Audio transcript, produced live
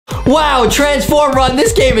Wow, transform run.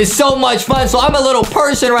 This game is so much fun. So I'm a little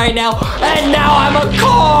person right now, and now I'm a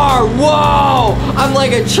car. Whoa, I'm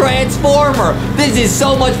like a transformer. This is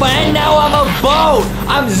so much fun. And now I'm a boat.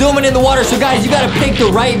 I'm zooming in the water. So guys, you gotta pick the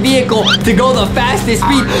right vehicle to go the fastest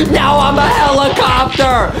speed. Now I'm a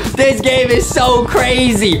helicopter. This game is so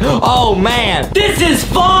crazy. Oh man, this is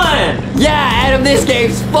fun. Yeah, Adam, this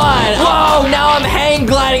game's fun. Whoa, now I'm hang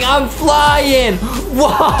gliding. I'm flying. Whoa!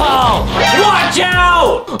 Watch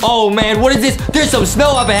out! Oh man, what is this? There's some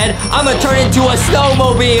snow up ahead. I'm gonna turn into a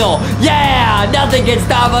snowmobile. Yeah, nothing can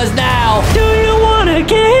stop us now. Do you wanna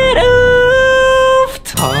get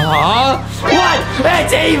oofed? What?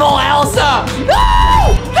 It's evil Elsa.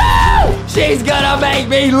 No! No! She's gonna make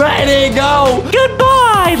me let it go.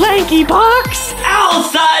 Goodbye, LankyBox.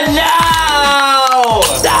 Elsa, no!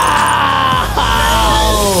 No!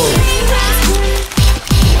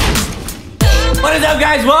 What is up,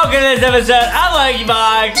 guys? Welcome to this episode of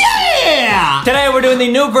LankyBox. Yeah! Today we're doing the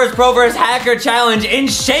Noob vs. Pro vs. Hacker Challenge in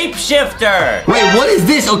SHAPE-SHHIFTING. Wait, what is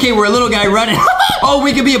this? Okay, we're a little guy running. Oh,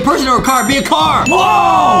 we can be a person or a car. Be a car.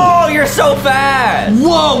 Whoa! You're so fast.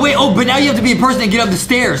 Whoa, wait. Oh, but now you have to be a person and get up the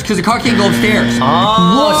stairs because the car can't go upstairs. Oh,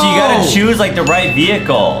 whoa. So you gotta choose like the right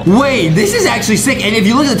vehicle. Wait, this is actually sick. And if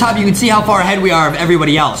you look at the top, you can see how far ahead we are of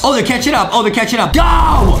everybody else. Oh, they're catching up. Oh, they're catching up. Go!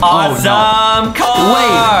 Awesome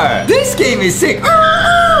car. Wait, this game is sick.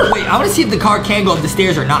 Wait, I want to see if the car can go up the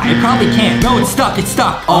stairs or not. It probably can't. No, it's stuck. It's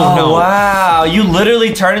stuck. Oh, no. Wow. You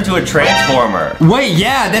literally turn into a transformer. Wait,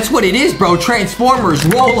 yeah, that's what it is, bro. Transformers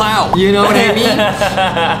roll out. You know what I mean?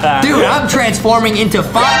 Dude, I'm transforming into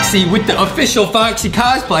Foxy with the official Foxy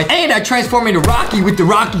cosplay. And I transform into Rocky with the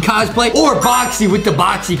Rocky cosplay. Or Boxy with the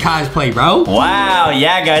Boxy cosplay, bro. Wow.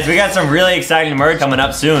 Yeah, guys. We got some really exciting merch coming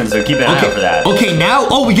up soon. So keep an eye out for that. Okay, now,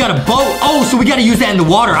 oh, we got a boat. Oh, so we got to use that in the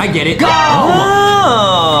water. I get it. Go!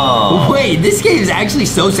 Oh. Wait, this game is actually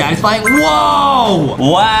so satisfying. Whoa!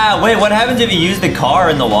 Wow, wait, what happens if you use the car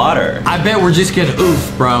in the water? I bet we're just gonna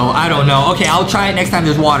oof, bro. I don't know. Okay, I'll try it next time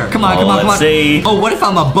there's water. Come on, come on, come on. Let's see. Oh, what if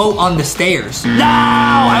I'm a boat on the stairs? No!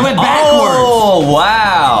 I went backwards. Oh,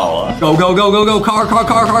 wow. Go, go, go, go, go. Car, car,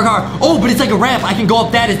 car, car, car. Oh, but it's like a ramp. I can go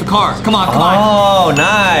up that as the car. Come on, come on. Oh,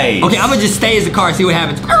 nice. Okay, I'm gonna just stay as the car, see what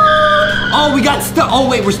happens. Oh, we got stuck. Oh,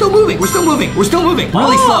 wait, we're still moving. We're still moving. We're still moving.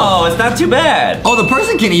 Really slow. Oh, it's not too bad. Oh, the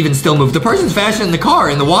person can even still move. The person's faster than the car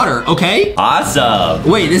in the water, okay? Awesome.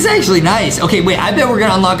 Wait, this is actually nice. Okay, wait, I bet we're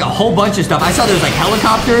gonna unlock a whole bunch of stuff. I saw there's like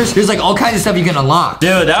helicopters. There's like all kinds of stuff you can unlock.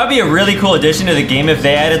 Dude, that would be a really cool addition to the game if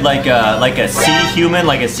they added like a sea human,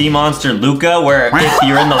 like a sea monster Luca, where if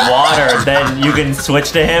you're in the water, then you can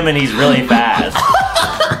switch to him and he's really fast.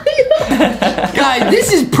 Guys,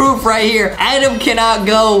 this is proof right here. Adam cannot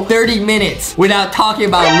go 30 minutes without talking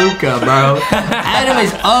about Luca, bro. Adam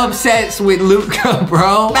is obsessed with Luca,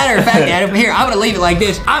 bro. Matter of fact, Adam, here, I'm gonna leave it like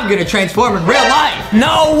this. I'm gonna transform in real life.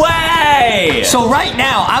 No way! So right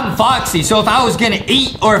now, I'm Foxy. So if I was gonna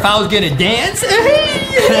eat or if I was gonna dance, or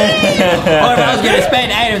if I was gonna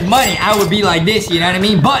spend Adam's money, I would be like this, you know what I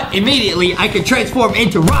mean? But immediately, I could transform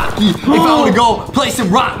into Rocky if I want to go play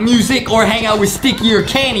some rock music or hang out with Sticky or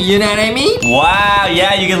Canny, you know what I mean? Wow,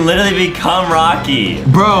 yeah, you can literally become Rocky.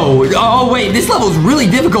 Bro, oh wait, this level is really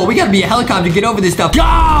difficult. We gotta be a helicopter to get over this stuff. Go!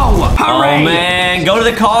 Hooray! Oh man, go to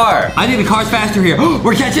the car. I think the car's faster here.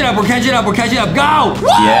 We're catching up, we're catching up, we're catching up. Go! Woo!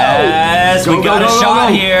 Yes, we got a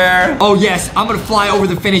shot here. Oh yes, I'm gonna fly over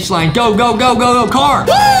the finish line. Go, go, go, go, go, car!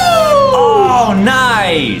 Woo! Oh,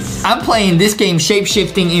 nice. I'm playing this game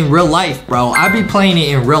shape-shifting in real life, bro. I be playing it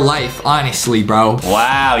in real life, honestly, bro.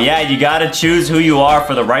 Wow, yeah, you gotta choose who you are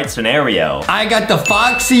for the right scenario. I got the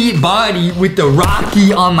Foxy body with the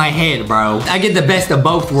Rocky on my head, bro. I get the best of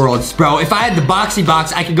both worlds, bro. If I had the Boxy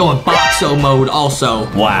box, I could go in Boxo mode also.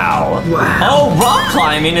 Wow. Oh, rock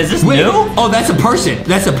climbing, is this new? Oh, that's a person.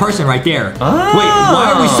 That's a person right there. Oh. Wait,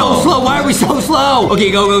 why are we so slow? Why are we so slow?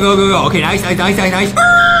 Okay, go, go, go, go, go. Okay, nice, nice, nice, nice, nice.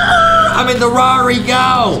 I'm in the Rari,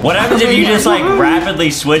 go! What happens if you just like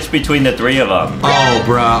rapidly switch between the three of them? Oh,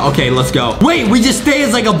 bruh. Okay, let's go. Wait, we just stay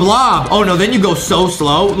as like a blob. Oh, no, then you go so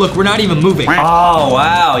slow. Look, we're not even moving. Oh,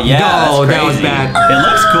 wow. Yeah, no, that's crazy. That was bad. It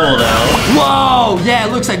looks cool, though. Whoa! Yeah,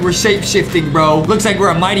 it looks like we're shape-shifting, bro. Looks like we're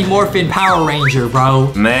a Mighty Morphin Power Ranger,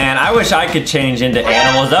 bro. Man, I wish I could change into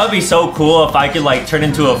animals. That would be so cool if I could like turn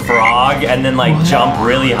into a frog and then like jump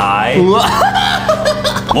really high.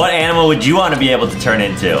 What animal would you want to be able to turn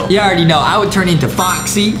into? You already know. I would turn into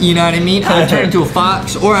Foxy, you know what I mean? I would turn into a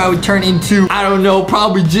fox, or I would turn into, I don't know,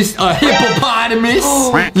 probably just a hippopotamus.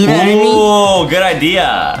 You know what I mean? Oh, good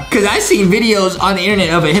idea. Because I've seen videos on the internet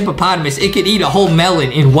of a hippopotamus. It could eat a whole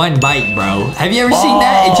melon in one bite, bro. Have you ever seen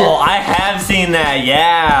that? Oh, I have seen that,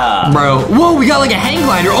 yeah. Bro. Whoa, we got like a hang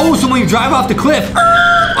glider. Oh, so when we drive off the cliff.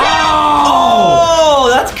 Oh!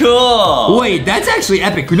 cool. Wait, that's actually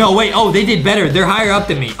epic. No, wait. Oh, they did better. They're higher up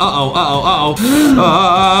than me.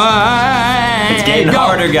 It's getting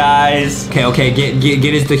harder, guys. Okay.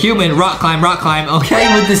 Get us the human. Rock climb.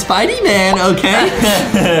 Okay, with the Spidey man. Okay.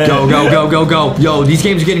 Go. Yo, these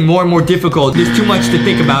games are getting more and more difficult. There's too much to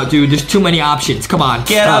think about, dude. There's too many options. Come on.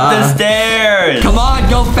 Get up the stairs. Come on,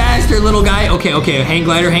 go faster, little guy. Okay. Hang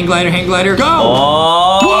glider. Go.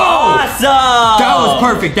 Oh, whoa. Awesome. That was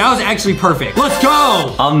perfect. That was actually perfect. Let's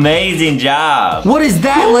go. Amazing job. What is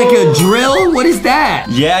that? Like a drill? What is that?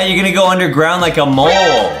 Yeah, you're gonna go underground like a mole.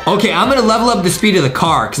 Okay, I'm gonna level up the speed of the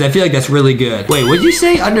car because I feel like that's really good. Wait, what'd you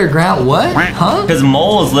say? Underground? What? Huh? Because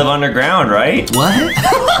moles live underground, right? What?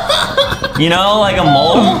 You know, like a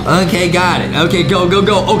mole? Okay, got it. Okay, go.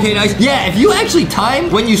 Okay, nice. Yeah, if you actually time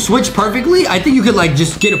when you switch perfectly, I think you could like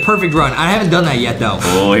just get a perfect run. I haven't done that yet though.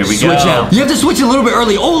 Oh, here we go. Switch now. You have to switch a little bit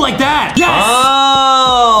early. Oh, like that. Yes.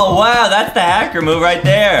 Oh, wow, that's the hacker move right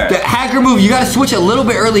there. The hacker move, you gotta switch a little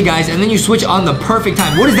bit early, guys, and then you switch on the perfect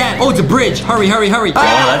time. What is that? Oh, it's a bridge. Hurry. Oh,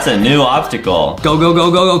 that's a new obstacle. Go.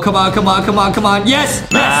 Come on. Yes.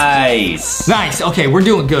 Nice. Okay, we're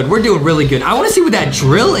doing good. We're doing really good. I want to see what that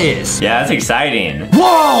drill is. Yeah, that's exciting.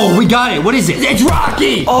 Whoa, we got it. What is it? It's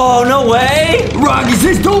Rocky. Oh, no way. Rocky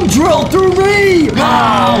says, don't drill through me.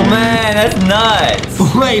 Oh, man, that's nuts.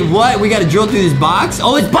 Wait, what? We got to drill through this box?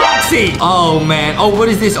 Oh, it's Boxy. Oh, man. Oh, what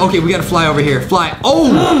is this? Okay, we got to fly over here. Fly.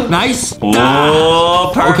 Oh, nice.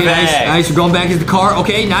 Oh, perfect. Okay, nice. We're going back into the car.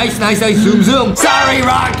 Okay, nice. Zoom. Sorry,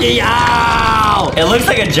 Rocky. Ow. It looks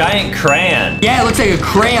like a giant crayon. Yeah, it looks like a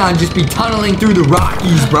crayon just be tunneling through the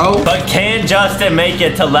Rockies, bro. But can Justin make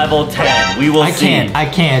it to level 10? We will see. I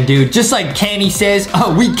can, dude. Just like Kenny says,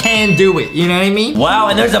 oh, we can do it. You know what I mean? Wow,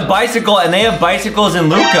 and there's a bicycle, and they have bicycles in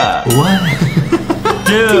Luca. What?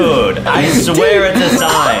 Dude, I swear it's a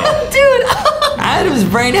sign. Dude, Adam's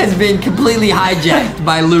brain has been completely hijacked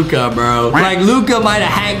by Luca, bro. Like, Luca might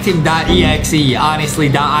have hacked him .exe, honestly,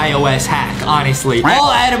 .ios hack, honestly.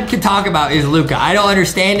 All Adam can talk about is Luca. I don't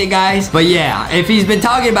understand it, guys, but yeah, if he's been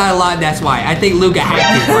talking about it a lot, that's why. I think Luca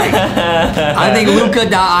hacked his brain. I think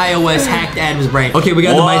Luca.ios hacked Adam's brain. Okay, we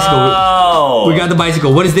got the bicycle. We got the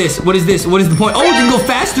bicycle. What is this? What is the point? Oh, you can go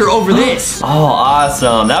faster over this. Oh,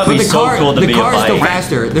 awesome. That would be so cool to be a bike. The car's still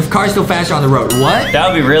faster. The car's still faster on the road. What?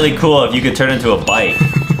 That would be really cool if you could turn into a bike.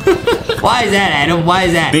 Why is that, Adam? Why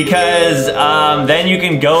is that? Because then you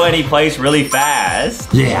can go any place really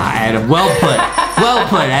fast. Yeah, Adam. Well put. Well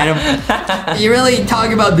put, Adam. You really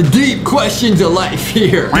talk about the deep questions of life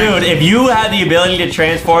here. Dude, if you had the ability to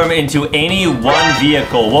transform into any one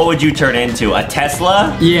vehicle, what would you turn into? A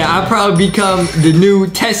Tesla? Yeah, I'd probably become the new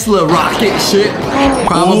Tesla rocket ship.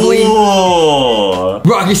 Probably. Ooh.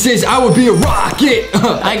 Rocky says I would be a rocket.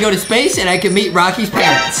 I go to space and I can meet Rocky's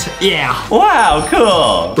parents. Yeah. Wow,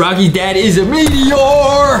 cool. Rocky's dad is a meteor. You know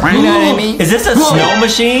what I mean? Is this a snow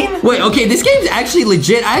machine? Wait, okay, this game's actually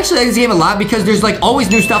legit. I actually like this game a lot because there's like always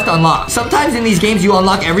new stuff to unlock. Sometimes in these games you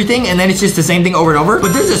unlock everything and then it's just the same thing over and over.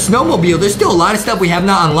 But there's a snowmobile. There's still a lot of stuff we have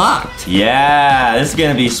not unlocked. Yeah, this is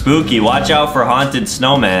gonna be spooky. Watch out for haunted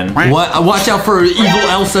snowmen. What? Watch out for evil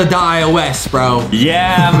Elsa.ios, bro.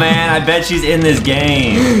 Yeah, man, I bet she's in this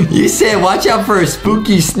game. You said watch out for a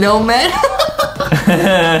spooky snowman?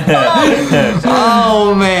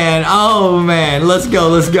 Oh man, let's go.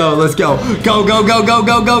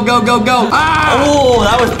 Go. Ah! Oh,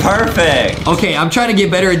 that was perfect. Okay, I'm trying to get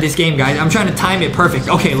better at this game, guys. I'm trying to time it perfect.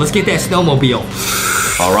 Okay, let's get that snowmobile.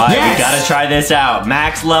 All right, yes! We gotta try this out.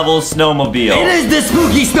 Max level snowmobile. It is the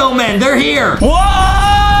spooky snowmen. They're here.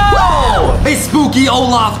 Whoa! It's spooky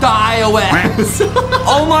Olaf.ios.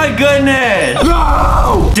 Oh my goodness.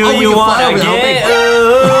 No! Do you want to get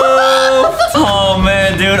oof? Oh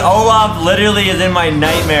man, dude, Olaf literally is in my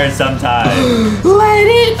nightmares sometimes. Let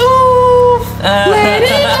it oof. Let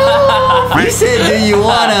it oof. You said, do you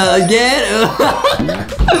want to get oof?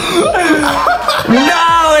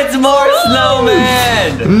 No, it's more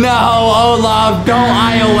snowmen. No, Olaf, don't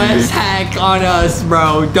iOS hack on us,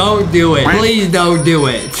 bro. Don't do it. Please don't do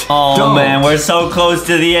it. Oh, man, we're so close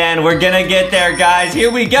to the end. We're gonna get there, guys.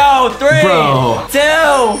 Here we go. 3, 2,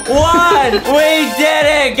 1. We did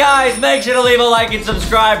it, guys. Make sure to leave a like and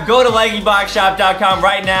subscribe. Go to LankyBoxShop.com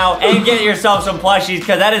right now and get yourself some plushies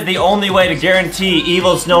because that is the only way to guarantee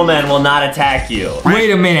evil snowmen will not attack you.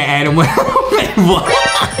 Wait a minute, Adam. Wait, what?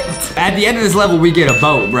 At the end of this level, we get a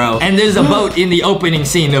boat, bro. And there's a boat in the opening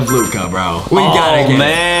scene of Luca, bro. We gotta get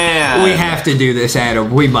man. We have to do this,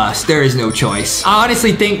 Adam. We must. There is no choice. I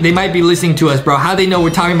honestly think they might be listening to us, bro. How they know we're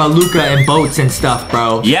talking about Luca and boats and stuff,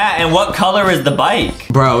 bro? Yeah, and what color is the bike?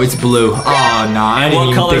 Bro, it's blue. Oh, no. And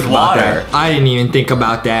what color is water? I didn't even think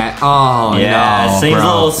about that. Oh, yeah, no, seems bro. a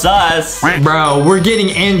little sus. Bro, we're getting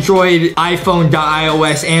Android,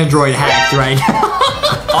 iPhone.iOS, Android hacked right now.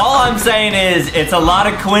 All I'm saying is, it's a lot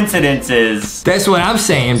of coincidences. That's what I'm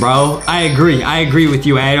saying, bro. I agree with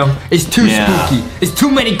you, Adam. It's too spooky. It's too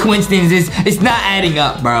many coincidences. It's not adding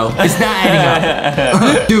up, bro. It's not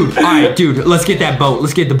adding up. Dude, all right, dude. Let's get that boat.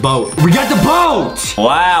 Let's get the boat. We got the boat.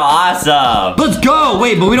 Wow, awesome. Let's go.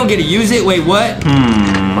 Wait, but we don't get to use it? Wait, what?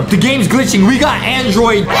 The game's glitching. We got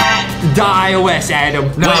Android hacked.iOS, Adam.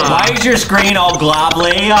 Nah. Wait, why is your screen all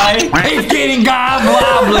globbly? It's getting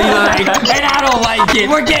globbly, like, and I don't like it.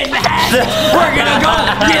 We're getting hacked. We're gonna go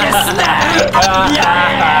get a snack.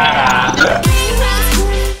 Yeah.